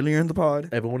learned earlier in the pod.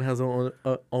 Everyone has their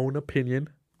own opinion,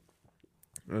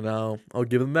 and I'll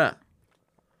give them that.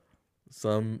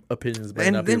 Some opinions may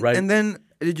not be right. And then,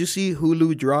 did you see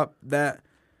Hulu drop that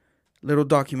little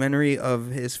documentary of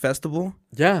his festival?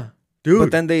 Yeah, dude.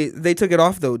 But then they took it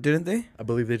off though, didn't they? I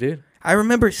believe they did. I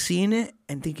remember seeing it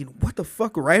and thinking, "What the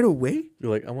fuck?" Right away.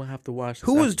 You're like, I'm gonna have to watch. This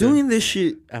Who was after- doing this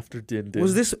shit? after Din?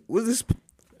 Was this It's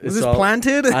this all-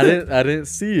 planted? I didn't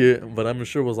see it, but I'm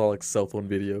sure it was all like cell phone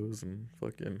videos and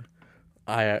fucking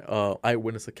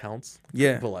eyewitness accounts.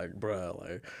 Yeah. But like, bruh,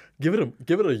 like give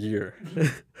it a year.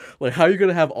 Like, how are you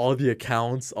gonna have all the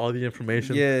accounts, all the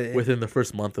information Yeah. within the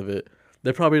first month of it?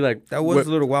 They're probably like That was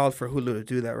a little wild for Hulu to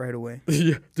do that right away.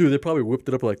 yeah, dude. They probably whipped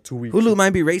it up in like 2 weeks. Hulu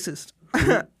might be racist.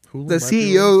 Hulu The might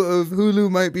be CEO of Hulu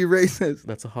might be racist.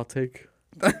 That's a hot take.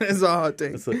 That is a hot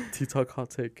take. That's a Tea Talk hot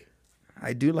take.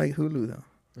 I do like Hulu though,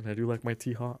 And I do like my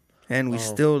tea hot. and we Oh.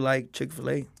 still like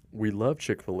Chick-fil-A. We love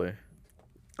Chick-fil-A.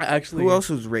 Actually, Who else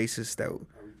was racist? That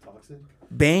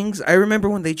Bangs. I remember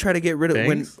when they tried to get rid of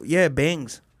Bangs?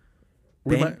 Bangs.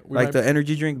 we Bang, might, we like might, the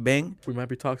energy drink Bang. we might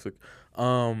be toxic.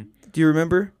 Do you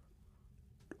remember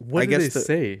What I did they guess the-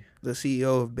 say? the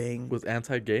CEO of Bang? Was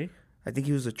anti-gay? I think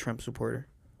he was a Trump supporter.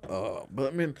 But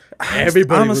I mean,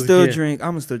 everybody I'ma was still getting, drink.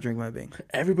 I'ma still drink my Bang.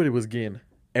 everybody was getting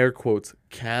air quotes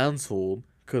canceled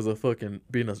because of fucking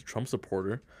being a Trump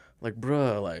supporter. Like,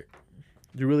 bruh, like,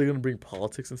 you really gonna bring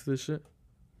politics into this shit?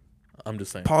 I'm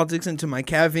just saying. Politics into my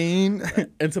caffeine.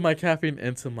 Into my caffeine,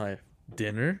 into my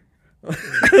dinner.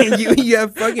 you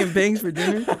have fucking Bangs for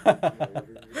dinner.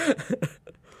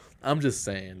 I'm just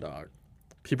saying, dog.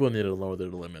 People need to lower their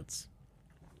limits.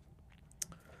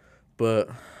 But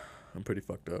I'm pretty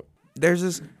fucked up. There's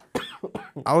this.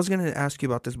 I was gonna ask you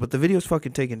about this, but the video's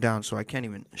fucking taken down, so I can't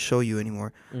even show you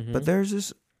anymore. Mm-hmm. But there's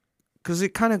this, because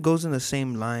it kind of goes in the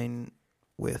same line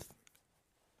with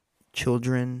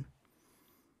children,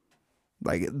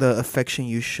 like the affection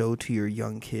you show to your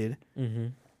young kid. Mm-hmm.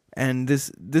 And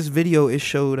this video, it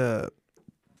showed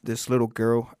this little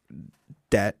girl,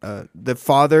 that the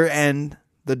father and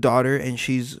the daughter, and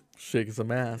she's Shaking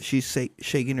some ass.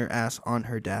 shaking her ass on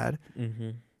her dad. Mm-hmm.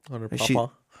 On her And she-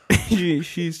 papa.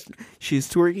 she's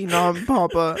twerking on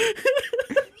Papa,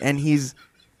 and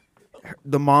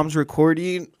the mom's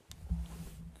recording.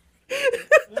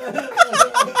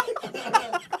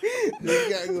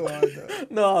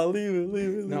 No, leave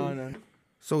it. No.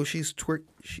 So she's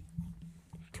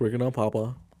Twerking on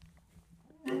papa.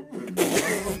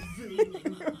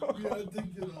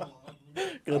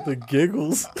 Got the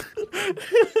giggles.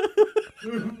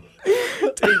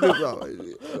 Take this off.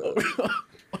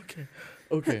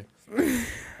 Okay.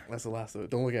 That's the last of it.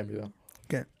 Don't look at me though.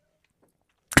 Okay.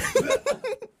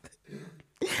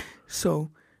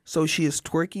 So she is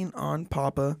twerking on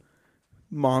Papa.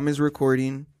 Mom is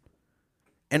recording,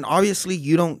 and obviously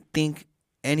you don't think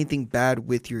anything bad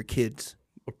with your kids.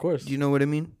 Of course. Do you know what I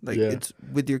mean? Like, Yeah. it's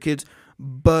with your kids,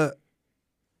 but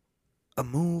a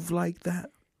move like that,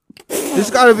 this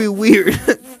gotta be weird.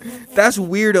 That's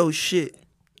weirdo shit.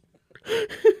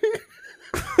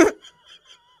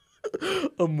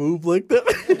 A move like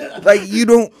that? Like, you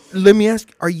don't. Let me ask.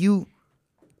 You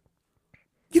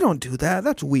don't do that.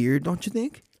 That's weird, don't you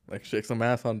think? Like shake some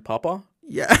ass on papa?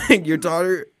 Yeah, your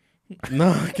daughter.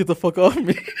 No, get the fuck off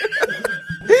me.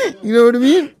 You know what I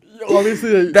mean?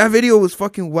 Obviously, That video was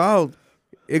fucking wild.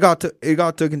 It got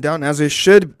taken down as it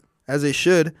should.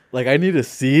 like I need to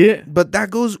see it. But that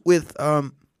goes with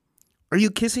are you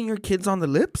kissing your kids on the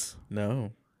lips?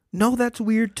 No, No, that's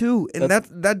weird too. And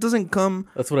that doesn't come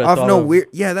that's what I off thought no of. weird.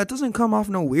 Yeah, that doesn't come off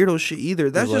no weirdo shit either.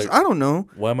 That's It's just, like- I don't know,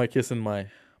 Why am I kissing my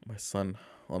son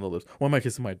on the lips? Why am I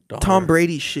kissing my daughter? Tom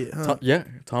Brady shit, huh?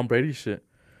 Tom Brady shit.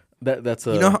 That's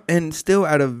You know, and still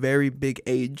at a very big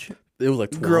age, it was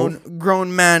like 12.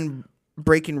 grown man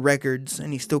breaking records,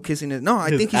 and he's still kissing it. No,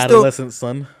 I His think adolescent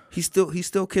son. he's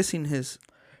still kissing his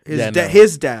Yeah, no.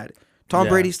 his dad. Tom Yeah.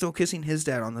 Brady's still kissing his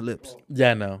dad on the lips.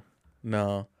 Yeah,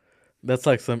 no. That's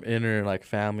like some inner like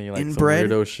family like Inbred?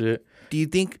 some weirdo shit. Do you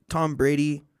think Tom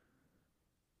Brady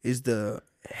is the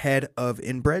head of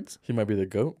inbreds? He might be the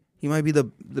goat. He might be the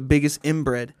biggest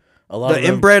inbred. A lot The of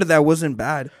them, inbred that wasn't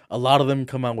bad. a lot of them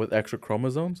come out with extra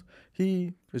chromosomes.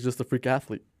 He is just a freak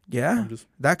athlete. Yeah, I'm just-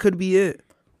 that could be it.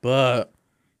 But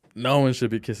no one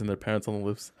should be kissing their parents on the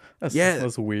lips.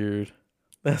 That's weird.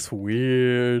 That's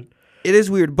weird. It is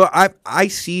weird, but I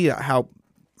see how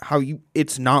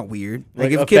it's not weird.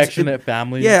 Like if affectionate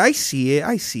family. yeah, I see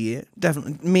it.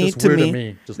 Definitely, Just weird to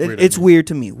me. Just weird to It's me. weird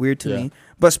to me. Yeah.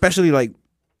 But especially like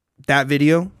That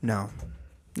video? No.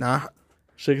 Nah.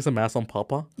 Shaking some ass on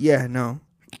Papa? Yeah, no.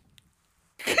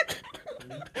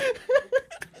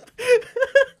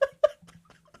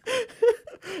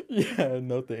 Yeah,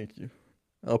 no thank you.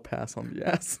 I'll pass on the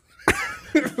ass.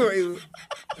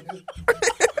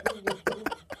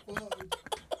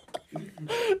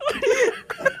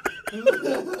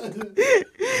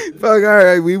 Fuck,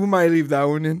 alright, we might leave that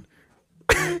one in.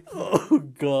 Oh,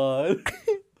 God.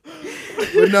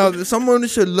 But no, someone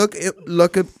should look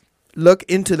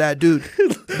into that dude.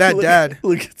 That dad.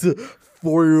 Look at the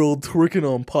 4-year-old twerking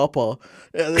on Papa.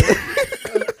 And then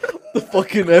the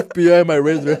fucking FBI might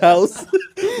raid their house.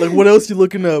 Like, what else you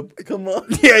looking up? Come on.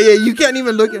 Yeah, you can't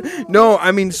even look at. No,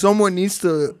 I mean, someone needs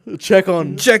to Check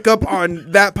up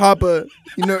on that Papa.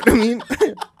 You know what I mean?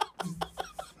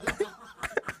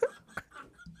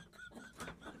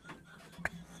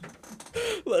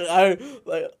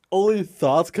 like only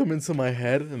thoughts come into my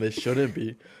head and they shouldn't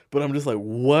be. But I'm just like,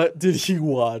 what did he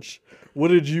watch? What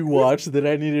did you watch that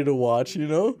I needed to watch, you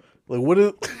know? Like, what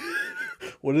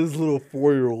is little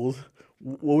 4-year-old?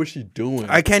 What was she doing?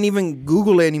 I can't even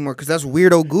Google it anymore because that's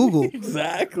weirdo Google.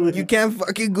 Exactly. You can't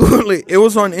fucking Google it. It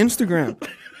was on Instagram.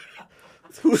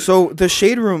 So the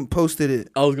Shade Room posted it.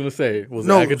 I was gonna say, was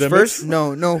No, it academics?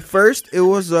 first it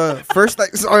was first I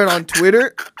saw it on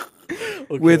Twitter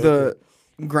with okay.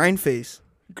 Grindface.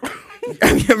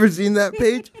 Have you ever seen that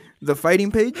page? The fighting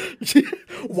page?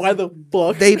 Why the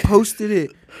fuck? They posted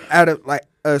it at a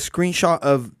screenshot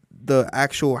of the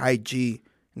actual IG.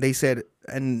 They said,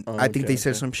 and I think they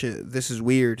said some shit. This is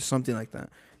weird, something like that.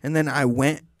 And then I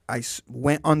went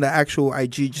on the actual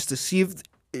IG just to see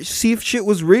if shit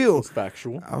was real. It's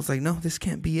factual. I was like, no, this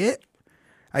can't be it.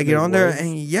 I get on there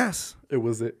and yes. It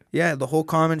was it. Yeah, the whole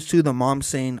comments too. The mom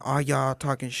saying, "Oh, y'all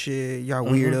talking shit, y'all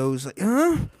weirdos." Like,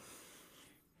 huh?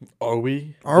 Are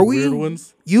we? Are the we? weird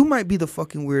ones? You might be the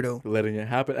fucking weirdo. Letting it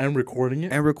happen and recording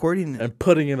it And recording it. and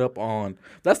putting it up on.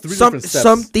 That's three different steps.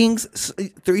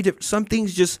 Some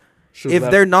things just Should if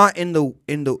left- they're not in the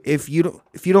if you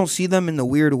don't see them in the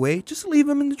weird way, just leave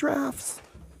them in the drafts.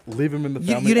 leave him in the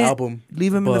You family didn't- album.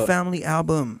 Leave them in the but family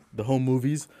album. the home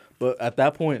movies. But at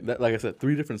that point, that like I said,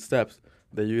 3 different steps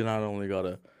that you not only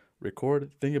gotta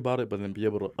record, think about it, but then be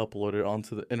able to upload it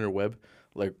onto the interweb.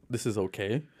 Like, this is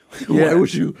okay. Yeah. Why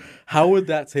would you? How would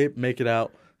that tape make it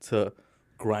out to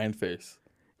Grindface?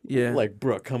 Yeah. Like,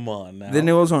 bro, come on now. Then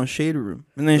it was on Shade Room,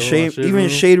 and then It was on Shade Room.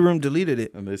 Shade Room deleted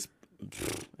it. and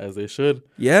as they should.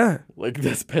 Yeah. Like,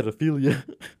 that's pedophilia.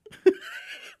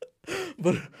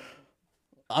 But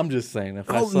I'm just saying, if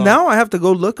I saw Now I have to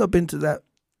go look up into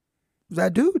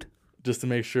that dude. just to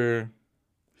make sure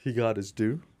he got his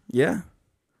due. Yeah.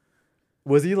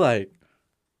 Was he like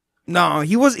No,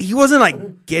 he wasn't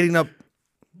like getting up.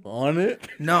 on it?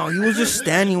 No, he was just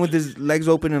standing with his legs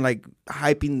open and like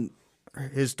hyping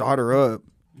his daughter up.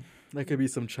 That could be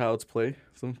some child's play,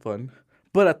 some fun.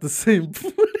 But at the same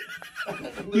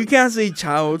You can't say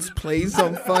child's play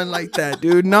some fun like that,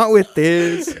 dude. Not with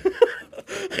this.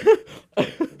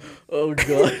 oh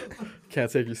god,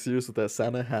 can't take you serious with that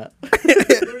Santa hat.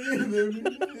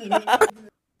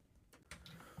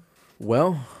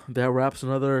 Well, that wraps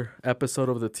another episode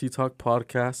of the Tea Talk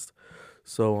podcast.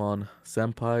 So on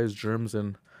Senpai's, Germs,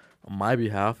 and on my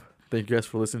behalf, thank you guys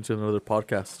for listening to another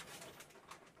podcast.